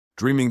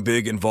Dreaming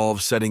big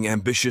involves setting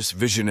ambitious,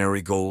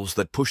 visionary goals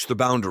that push the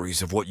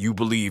boundaries of what you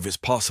believe is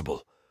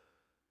possible.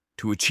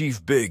 To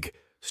achieve big,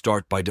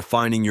 start by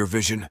defining your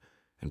vision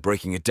and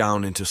breaking it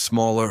down into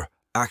smaller,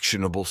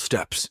 actionable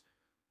steps.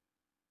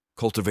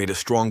 Cultivate a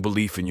strong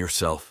belief in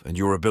yourself and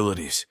your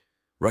abilities,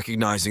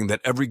 recognizing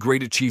that every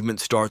great achievement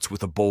starts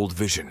with a bold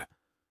vision.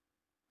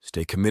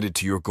 Stay committed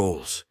to your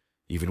goals,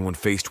 even when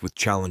faced with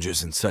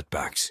challenges and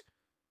setbacks.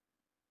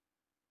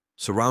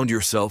 Surround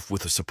yourself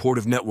with a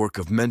supportive network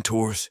of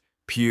mentors,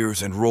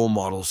 peers, and role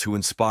models who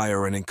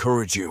inspire and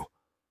encourage you.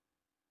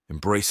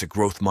 Embrace a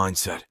growth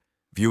mindset,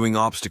 viewing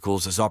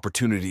obstacles as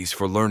opportunities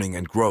for learning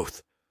and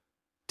growth.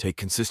 Take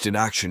consistent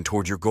action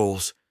toward your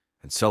goals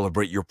and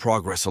celebrate your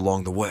progress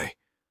along the way.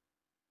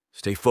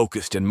 Stay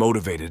focused and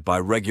motivated by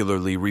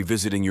regularly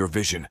revisiting your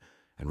vision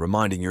and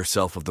reminding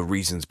yourself of the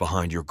reasons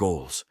behind your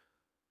goals.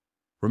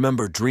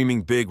 Remember,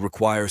 dreaming big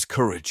requires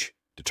courage,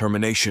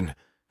 determination,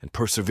 and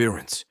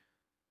perseverance.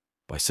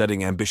 By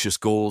setting ambitious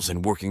goals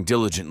and working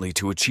diligently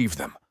to achieve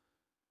them,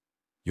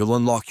 you'll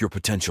unlock your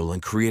potential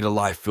and create a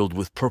life filled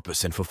with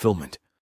purpose and fulfillment.